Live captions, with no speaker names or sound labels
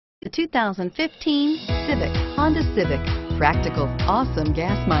The 2015 Honda Civic. Practical, awesome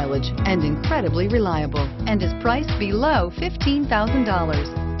gas mileage, and incredibly reliable, and is priced below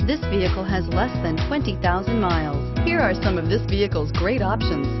 $15,000. This vehicle has less than 20,000 miles. Here are some of this vehicle's great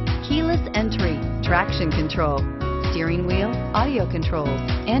options: keyless entry, traction control, steering wheel audio controls,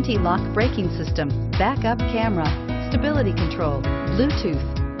 anti-lock braking system, backup camera, stability control, Bluetooth,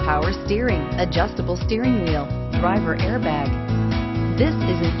 power steering, adjustable steering wheel, driver airbag. This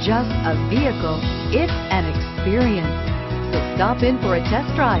isn't just a vehicle, it's an experience. So stop in for a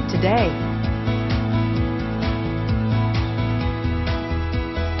test drive today.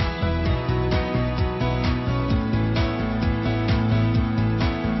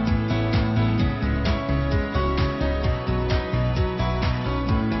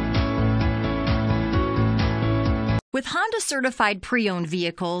 With Honda certified pre-owned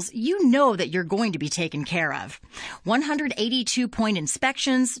vehicles, you know that you're going to be taken care of. 182-point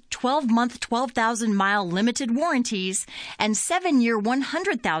inspections, 12-month, 12,000-mile limited warranties, and 7-year,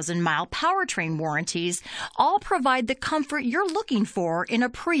 100,000-mile powertrain warranties all provide the comfort you're looking for in a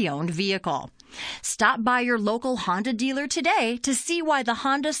pre-owned vehicle. Stop by your local Honda dealer today to see why the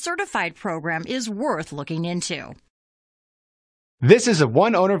Honda certified program is worth looking into. This is a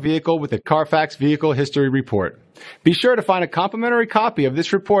one-owner vehicle with a Carfax Vehicle History Report. Be sure to find a complimentary copy of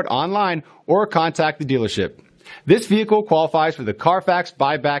this report online or contact the dealership. This vehicle qualifies for the Carfax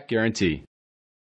Buyback Guarantee.